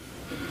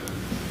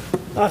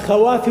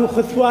أخواتي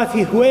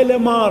وخثواتي هويلة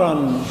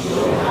مارن،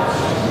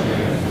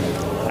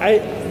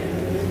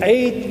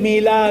 عيد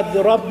ميلاد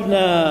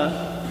ربنا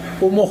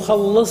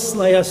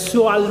ومخلصنا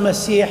يسوع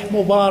المسيح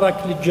مبارك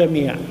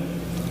للجميع.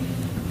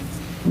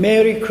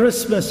 Merry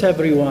Christmas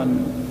everyone.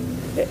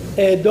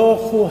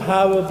 إدوخو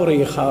هاو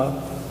بريخا.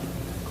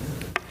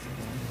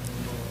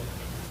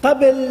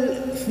 قبل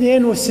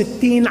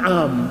 62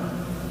 عام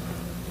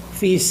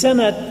في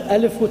سنة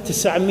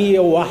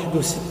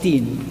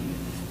 1961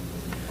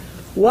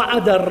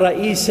 وعد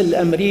الرئيس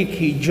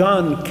الأمريكي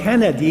جون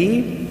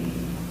كينيدي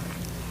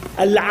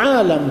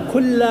العالم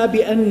كله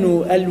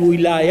بأن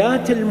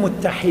الولايات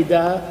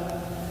المتحدة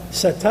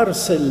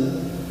سترسل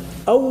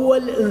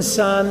أول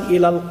إنسان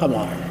إلى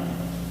القمر.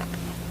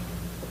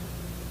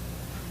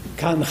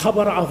 كان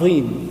خبر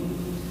عظيم،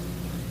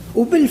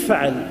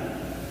 وبالفعل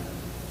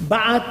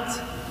بعد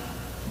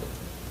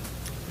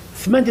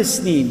 8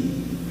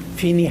 سنين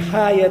في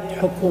نهاية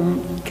حكم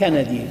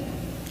كينيدي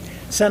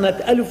سنة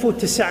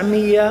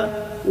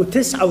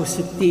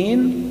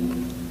 1969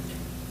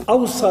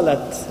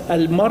 أوصلت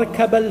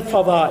المركبة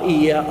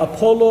الفضائية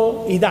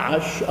أبولو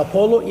 11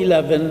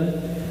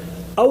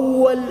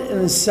 أول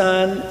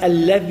إنسان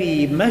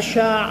الذي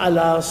مشى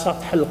على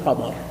سطح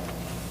القمر،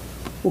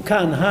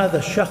 وكان هذا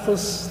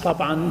الشخص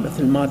طبعاً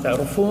مثل ما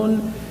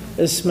تعرفون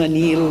اسمه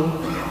نيل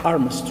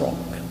أرمسترونغ.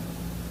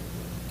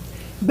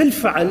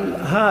 بالفعل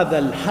هذا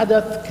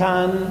الحدث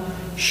كان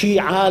شيء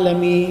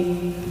عالمي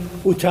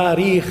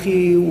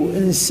وتاريخي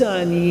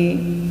وإنساني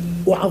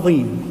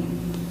وعظيم،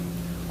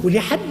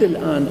 ولحد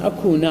الآن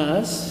أكو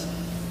ناس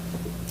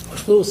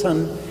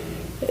خصوصاً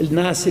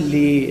الناس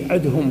اللي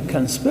عندهم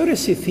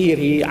conspiracy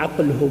theory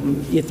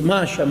عقلهم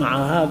يتماشى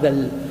مع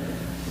هذا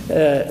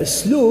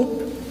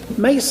الأسلوب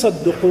ما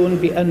يصدقون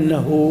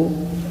بأنه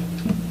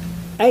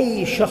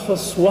أي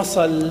شخص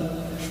وصل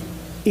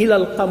إلى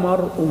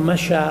القمر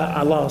ومشى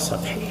على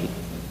سطحه.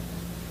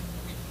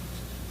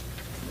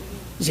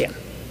 زين،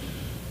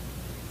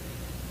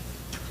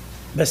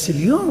 بس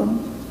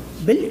اليوم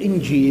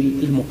بالإنجيل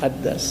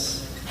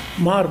المقدس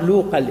مار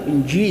لوقا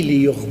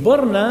الإنجيلي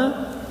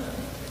يخبرنا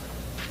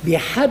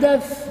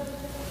بحدث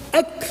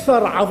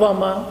أكثر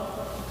عظمة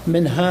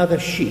من هذا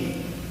الشيء.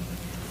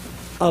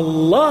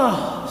 الله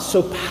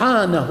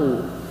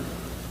سبحانه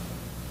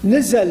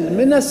نزل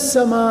من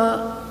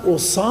السماء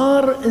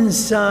وصار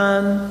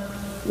إنسان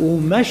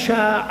ومشى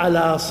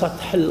على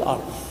سطح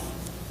الأرض.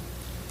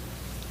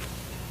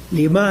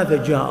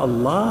 لماذا جاء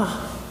الله؟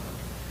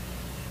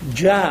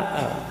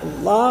 جاء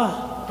الله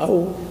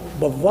أو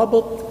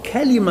بالضبط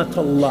كلمة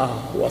الله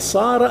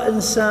وصار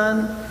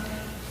إنسان،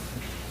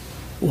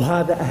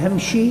 وهذا أهم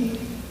شيء،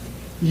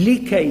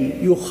 لكي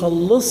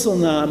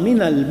يخلصنا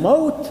من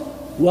الموت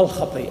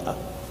والخطيئة.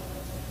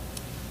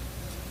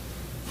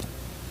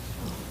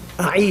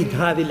 أعيد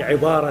هذه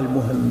العبارة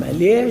المهمة.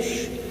 ليش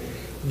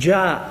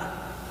جاء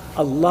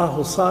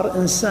الله صار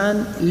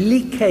إنسان؟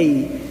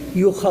 لكي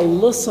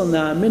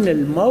يخلصنا من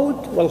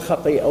الموت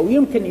والخطيئة.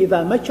 ويمكن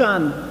إذا ما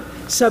كان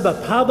سبب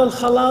هذا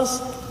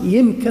الخلاص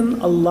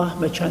يمكن الله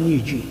ما كان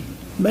يجي،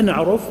 ما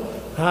نعرف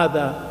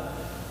هذا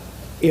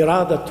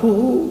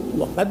إرادته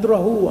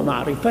وقدره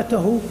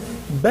ومعرفته،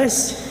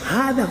 بس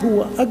هذا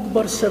هو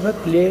أكبر سبب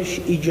ليش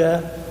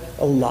إجا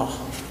الله،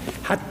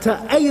 حتى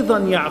أيضا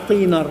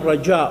يعطينا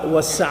الرجاء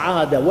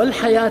والسعادة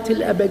والحياة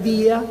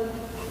الأبدية.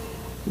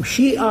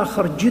 وشيء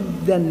آخر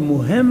جدا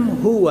مهم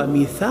هو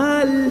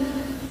مثال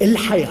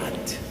الحياة.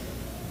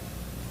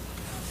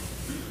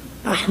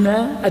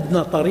 احنا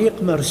عندنا طريق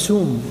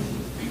مرسوم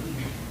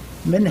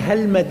من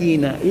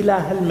هالمدينة إلى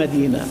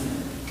هالمدينة،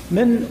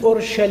 من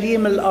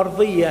أورشليم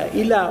الأرضية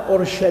إلى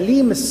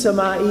أورشليم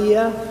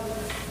السمائية،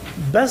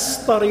 بس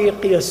طريق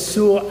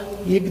يسوع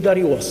يقدر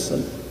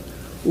يوصل.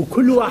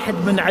 وكل واحد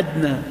من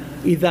عندنا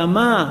إذا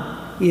ما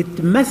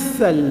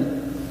يتمثل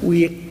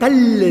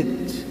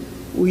ويقلد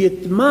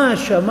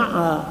ويتماشى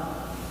مع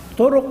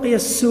طرق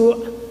يسوع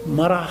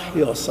ما راح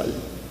يوصل.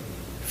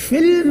 في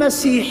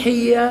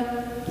المسيحية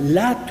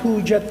لا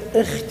توجد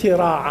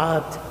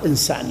اختراعات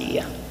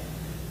إنسانية.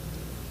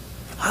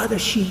 هذا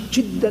شيء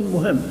جدا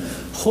مهم،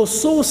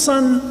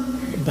 خصوصا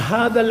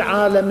بهذا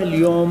العالم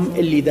اليوم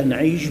اللي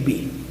نعيش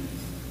به،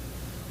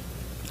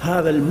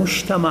 هذا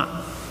المجتمع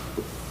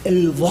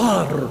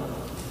الضار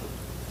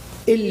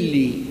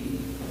اللي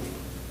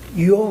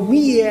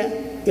يوميا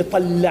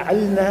يطلع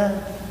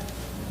لنا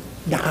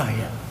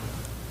دعاية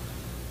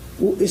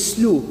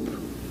وأسلوب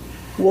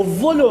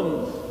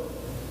والظلم.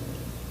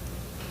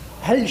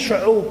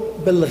 هالشعوب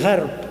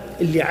بالغرب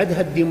اللي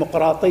عندها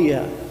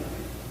الديمقراطية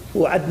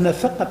وعندنا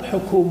ثقة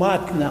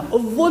بحكوماتنا،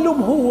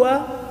 الظلم هو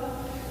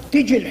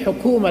تجي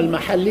الحكومة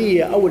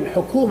المحلية أو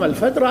الحكومة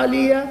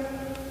الفدرالية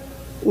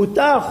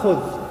وتأخذ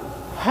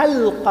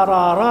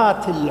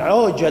هالقرارات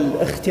العوجة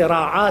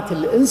الاختراعات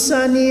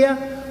الإنسانية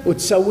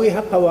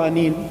وتسويها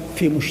قوانين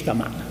في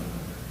مجتمعنا،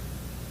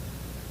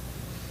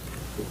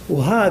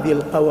 وهذه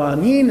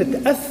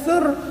القوانين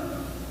تأثر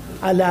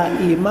على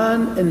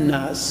إيمان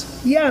الناس.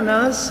 يا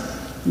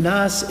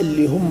ناس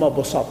اللي هم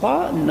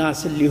بسطاء،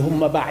 الناس اللي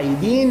هم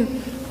بعيدين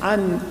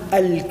عن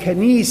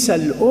الكنيسة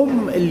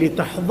الأم اللي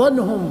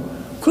تحضنهم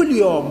كل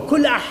يوم،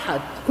 كل أحد،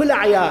 كل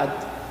أعياد،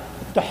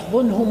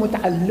 تحضنهم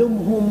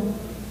وتعلمهم،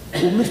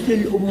 ومثل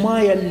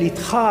الأماية اللي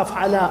تخاف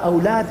على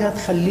أولادها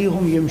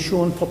تخليهم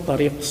يمشون في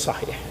الطريق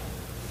الصحيح.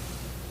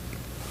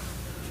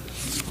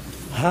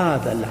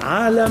 هذا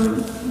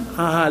العالم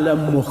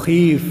عالم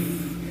مخيف،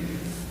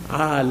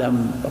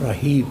 عالم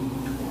رهيب.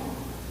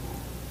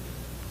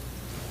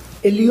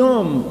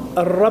 اليوم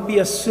الرب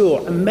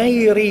يسوع ما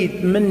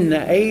يريد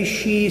منا أي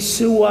شيء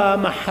سوى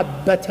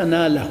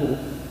محبتنا له.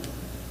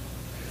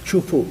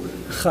 شوفوا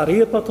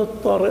خريطة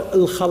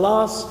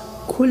الخلاص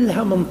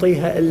كلها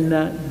منطيها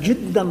لنا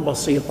جدا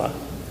بسيطة.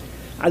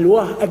 على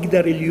الواه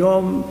أقدر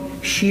اليوم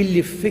شيء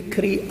اللي في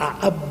فكري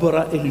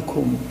أعبره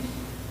لكم،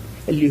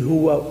 اللي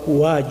هو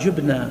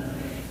واجبنا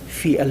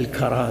في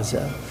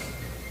الكرازة.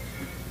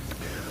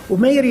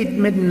 وما يريد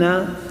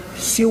منا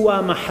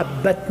سوى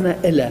محبتنا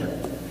إله،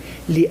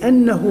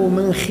 لأنه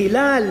من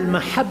خلال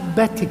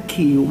محبتك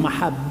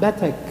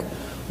ومحبتك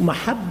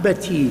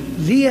ومحبتي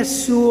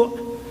ليسوع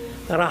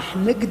راح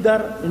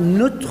نقدر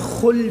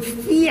ندخل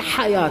في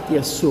حياة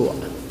يسوع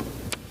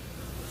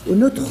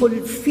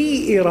وندخل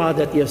في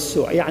إرادة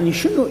يسوع. يعني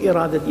شنو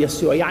إرادة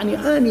يسوع؟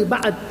 يعني أنا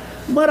بعد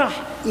ما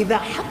راح، إذا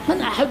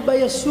حقا أحب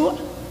يسوع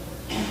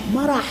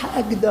ما راح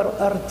أقدر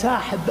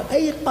أرتاح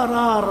بأي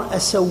قرار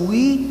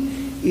أسويه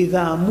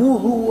إذا مو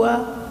هو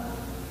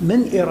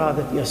من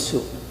إرادة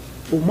يسوع.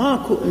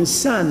 وماكو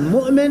إنسان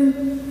مؤمن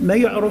ما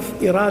يعرف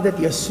إرادة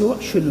يسوع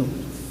شنو.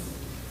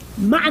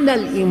 معنى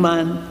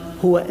الإيمان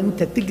هو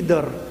أنت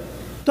تقدر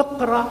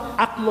تقرأ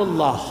عقل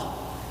الله،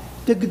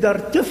 تقدر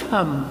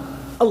تفهم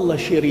الله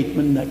شو يريد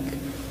منك،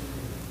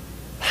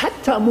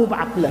 حتى مو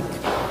بعقلك،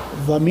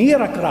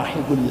 ضميرك راح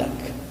يقول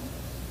لك،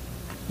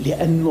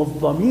 لأنه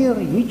الضمير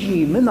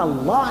يجي من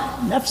الله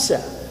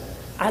نفسه،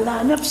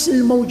 على نفس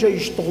الموجة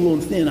يشتغلون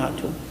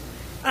اثنيناتهم.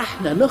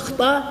 احنا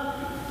نخطأ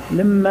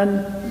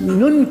لما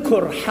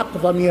ننكر حق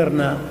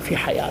ضميرنا في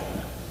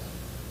حياتنا.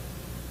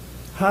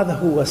 هذا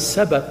هو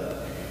السبب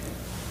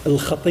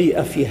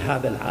الخطيئة في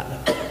هذا العالم.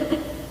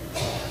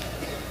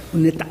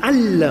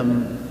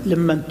 ونتعلم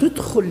لما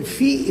تدخل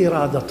في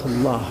إرادة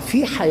الله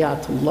في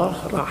حياة الله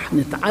راح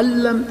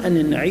نتعلم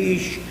أن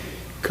نعيش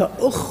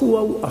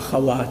كأخوة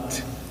وأخوات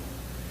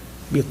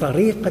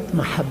بطريقة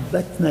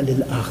محبتنا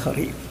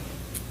للآخرين،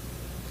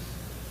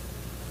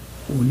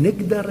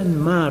 ونقدر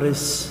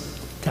نمارس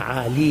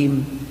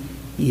تعاليم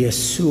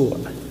يسوع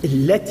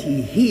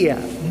التي هي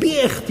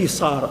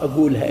باختصار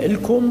أقولها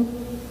لكم.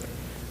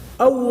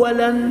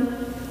 أولاً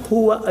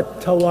هو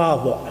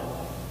التواضع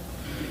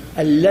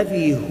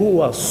الذي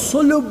هو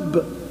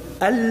صلب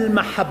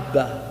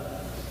المحبة.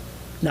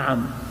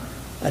 نعم،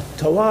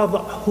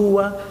 التواضع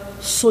هو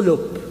صلب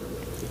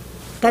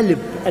قلب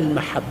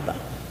المحبة.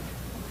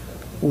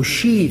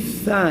 والشيء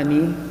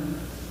الثاني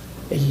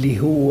اللي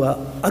هو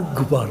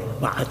أكبر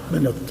بعد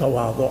من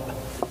التواضع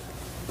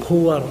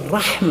هو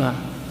الرحمة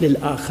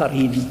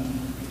للآخرين.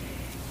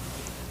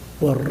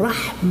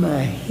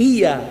 والرحمة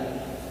هي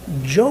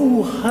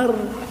جوهر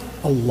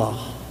الله.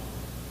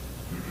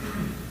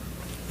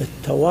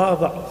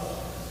 التواضع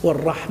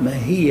والرحمة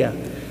هي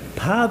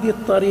بهذه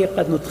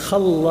الطريقة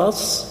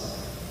نتخلص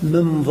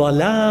من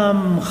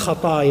ظلام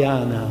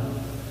خطايانا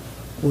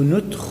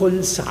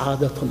وندخل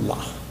سعادة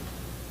الله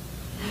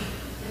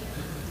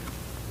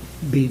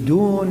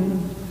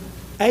بدون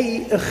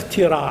أي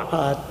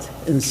اختراعات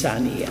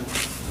إنسانية.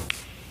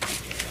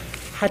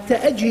 حتى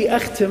أجي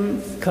أختم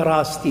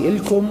كراستي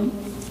لكم،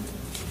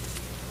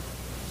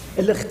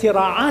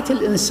 الاختراعات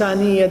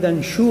الإنسانية دا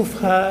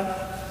نشوفها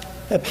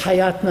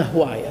بحياتنا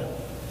هواية،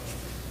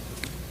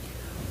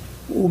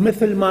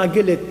 ومثل ما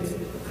قلت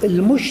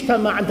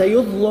المجتمع دا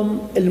يظلم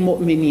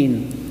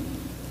المؤمنين.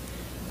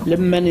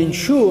 لما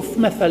نشوف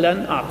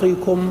مثلا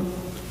أعطيكم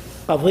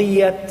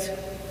قضية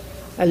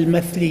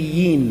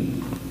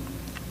المثليين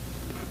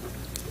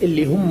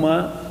اللي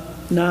هم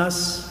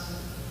ناس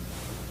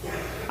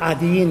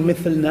عاديين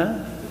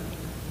مثلنا،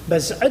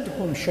 بس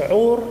عندهم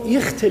شعور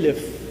يختلف.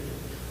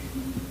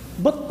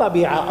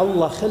 بالطبيعة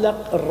الله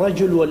خلق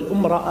الرجل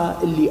والامرأة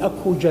اللي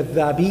أكو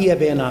جذابية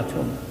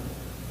بيناتهم،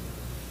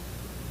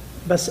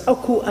 بس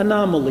أكو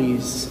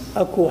أنامليز،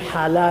 أكو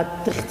حالات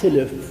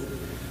تختلف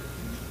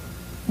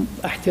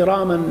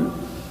احتراما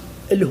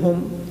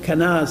لهم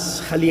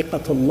كناس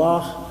خليقة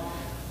الله.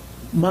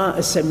 ما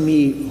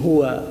أسميه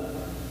هو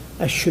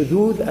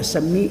الشذوذ،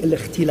 أسميه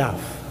الاختلاف،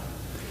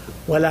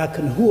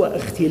 ولكن هو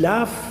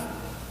اختلاف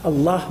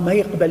الله ما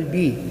يقبل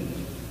به،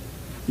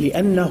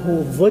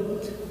 لأنه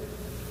ضد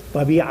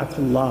طبيعة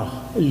الله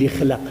اللي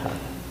خلقها.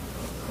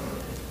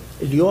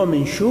 اليوم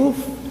نشوف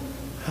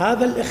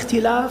هذا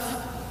الاختلاف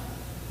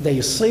ده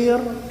يصير،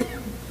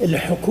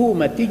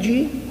 الحكومة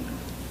تجي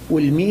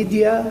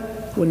والميديا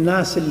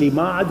والناس اللي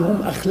ما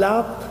عندهم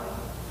أخلاق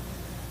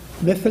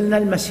مثلنا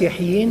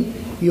المسيحيين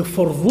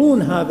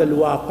يفرضون هذا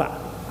الواقع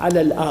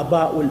على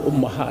الآباء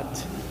والأمهات،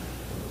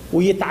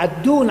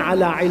 ويتعدون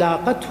على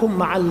علاقتهم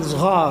مع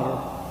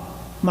الصغار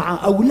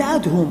مع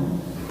أولادهم.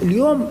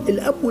 اليوم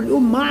الأب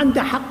والأم ما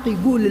عنده حق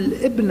يقول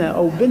الابنة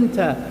أو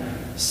بنته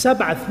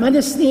 7 8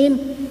 سنين.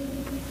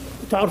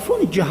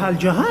 تعرفون الجهال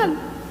جهال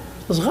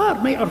صغار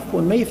ما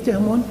يعرفون ما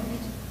يفتهمون.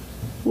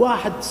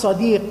 واحد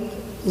صديق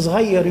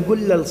صغير يقول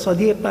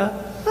للصديقة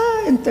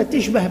أنت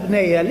تشبه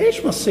بنية،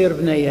 ليش ما تصير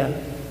بنية؟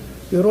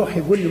 يروح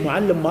يقول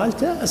المعلم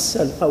مالته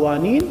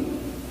القوانين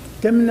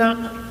تمنع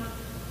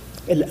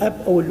الأب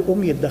أو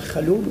الأم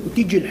يتدخلون،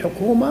 وتيجي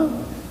الحكومة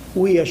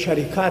ويا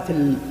شركات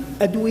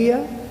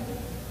الأدوية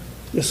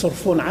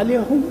يصرفون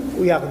عليهم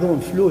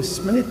ويأخذون فلوس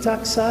من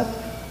التاكسات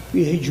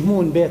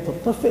ويهجمون بيت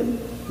الطفل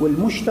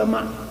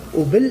والمجتمع،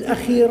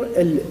 وبالأخير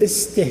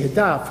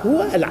الاستهداف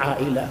هو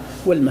العائلة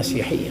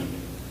والمسيحية.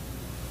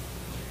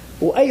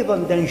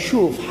 وأيضا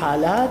نشوف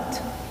حالات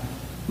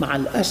مع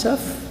الأسف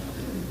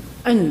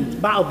عند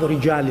بعض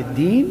رجال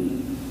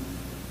الدين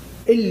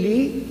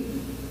اللي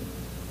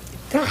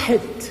تحت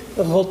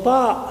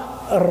غطاء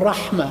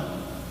الرحمة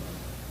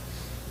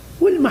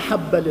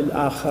والمحبة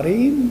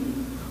للآخرين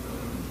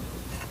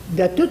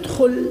دا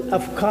تدخل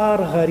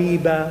أفكار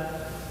غريبة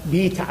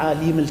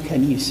بتعاليم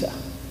الكنيسة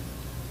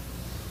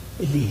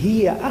اللي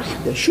هي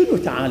أحدى. شنو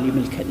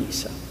تعاليم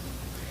الكنيسة؟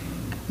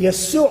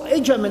 يسوع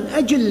إجا من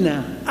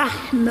أجلنا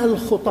احنا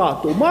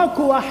الخطاة،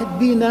 وماكو واحد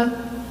بينا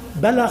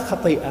بلا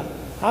خطيئة،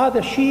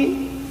 هذا شيء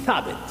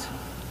ثابت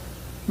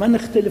ما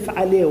نختلف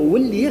عليه.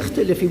 واللي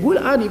يختلف يقول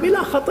أنا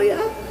بلا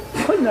خطيئة،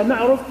 كلنا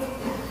نعرف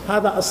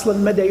هذا أصلا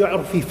مدى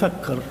يعرف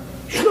يفكر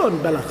شلون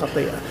بلا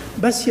خطيئة.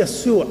 بس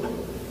يسوع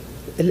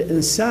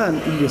الإنسان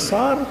اللي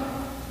صار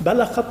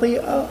بلا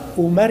خطيئة،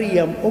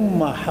 ومريم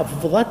أمه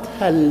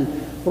حفظتها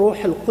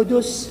الروح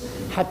القدس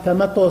حتى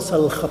ما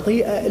توصل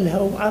الخطيئة إلها،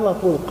 وعلى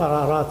طول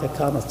قراراته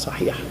كانت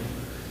صحيحة.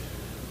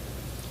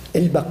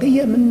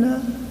 البقية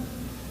منا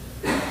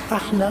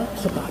احنا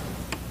خطاة.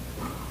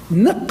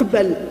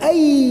 نقبل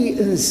أي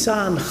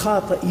إنسان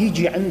خاطئ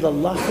يجي عند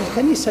الله في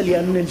الكنيسة،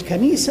 لأن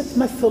الكنيسة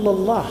تمثل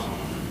الله،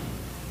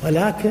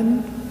 ولكن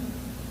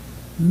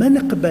ما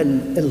نقبل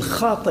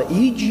الخاطئ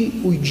يجي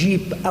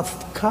ويجيب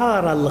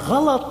أفكار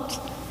الغلط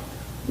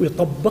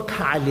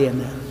ويطبقها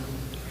علينا.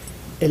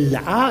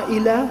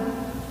 العائلة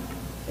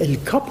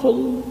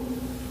الكابل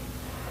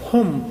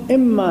هم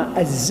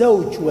إما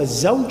الزوج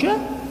والزوجة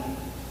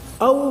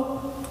أو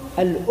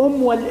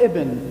الأم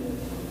والابن،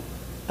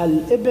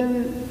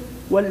 الابن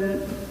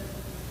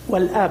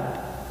والأب،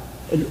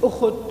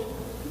 الأخت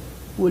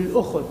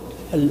والأخت،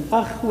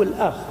 الأخ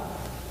والأخ،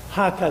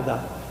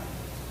 هكذا.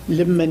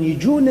 لما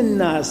يجون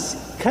الناس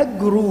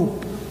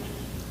كجروب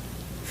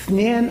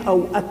 2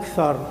 أو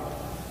أكثر،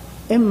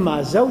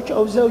 إما زوج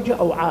أو زوجة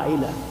أو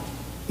عائلة،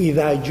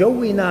 إذا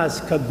جو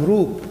ناس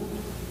كجروب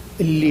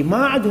اللي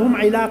ما عندهم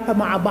علاقة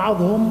مع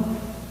بعضهم،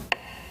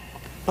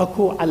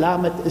 أكو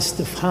علامة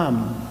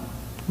استفهام.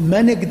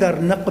 ما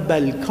نقدر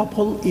نقبل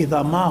كابل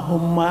إذا ما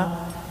هم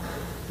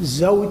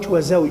زوج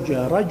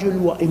وزوجة، رجل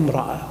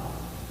وامرأة.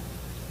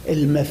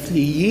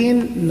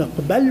 المثليين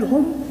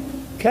نقبلهم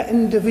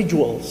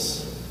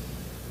كاندفيدوالز،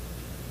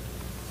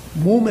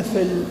 مو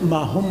مثل ما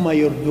هم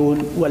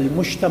يردون،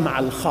 والمجتمع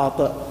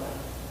الخاطئ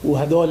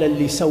وهذول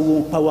اللي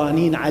يسوون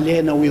قوانين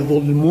علينا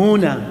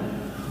ويظلمونا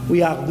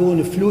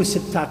ويأخذون فلوس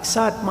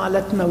التاكسات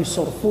مالتنا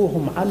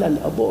ويصرفوهم على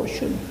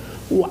الأبورشن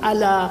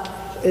وعلى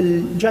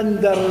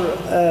الجندر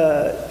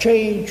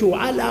تشينج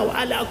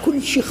وعلى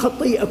كل شيء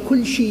خطيئة،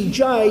 كل شيء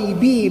جاي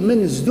بيه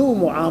من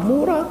زدوم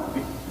وعامورة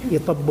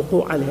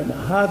يطبقوه علينا.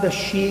 هذا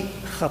الشيء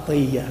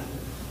خطية.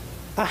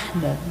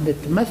 احنا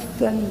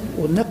نتمثل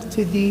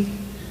ونقتدي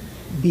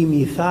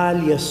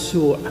بمثال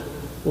يسوع،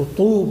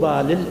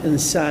 وطوبى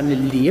للإنسان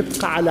اللي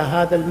يبقى على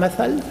هذا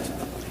المثل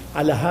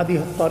على هذه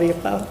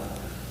الطريقة.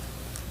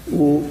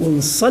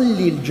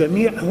 ونصلي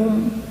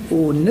لجميعهم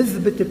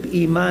ونثبت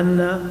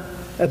بإيماننا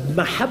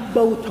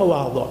بمحبة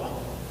وتواضع،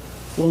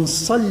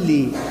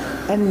 ونصلي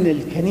أن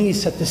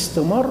الكنيسة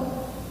تستمر.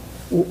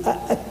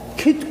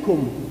 وأأكد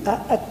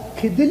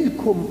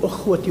لكم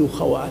إخوتي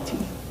وخواتي،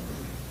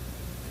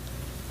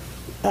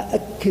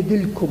 أأكد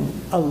لكم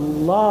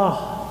الله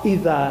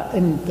إذا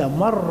أنت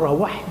مرة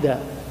واحدة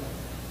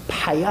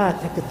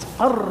بحياتك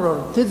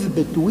تقرر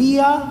تثبت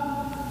وياه،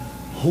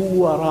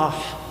 هو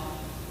راح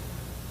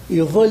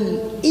يظل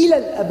إلى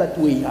الأبد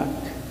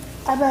وياك.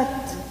 أبد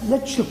لا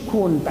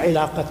تشكون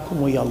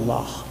بعلاقتكم ويا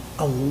الله.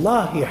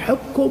 الله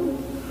يحبكم،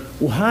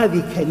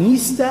 وهذه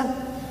كنيسته.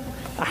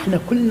 احنا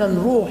كلنا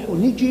نروح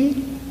ونجي،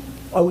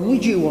 أو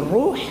نجي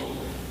ونروح،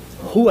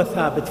 هو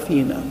ثابت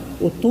فينا.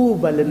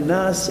 وطوبى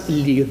للناس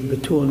اللي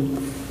يثبتون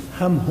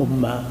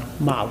همهم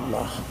مع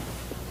الله.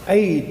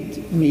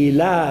 عيد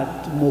ميلاد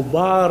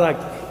مبارك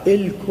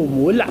لكم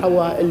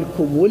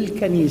ولعوائلكم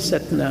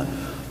ولكنيستنا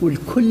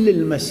ولكل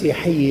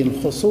المسيحيين،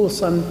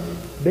 خصوصا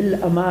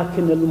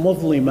بالأماكن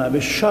المظلمة.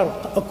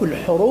 بالشرق أكو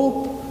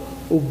الحروب،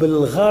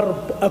 وبالغرب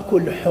أكو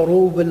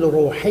الحروب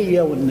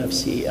الروحية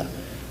والنفسية.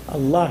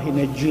 الله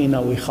ينجينا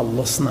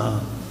ويخلصنا،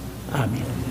 آمين.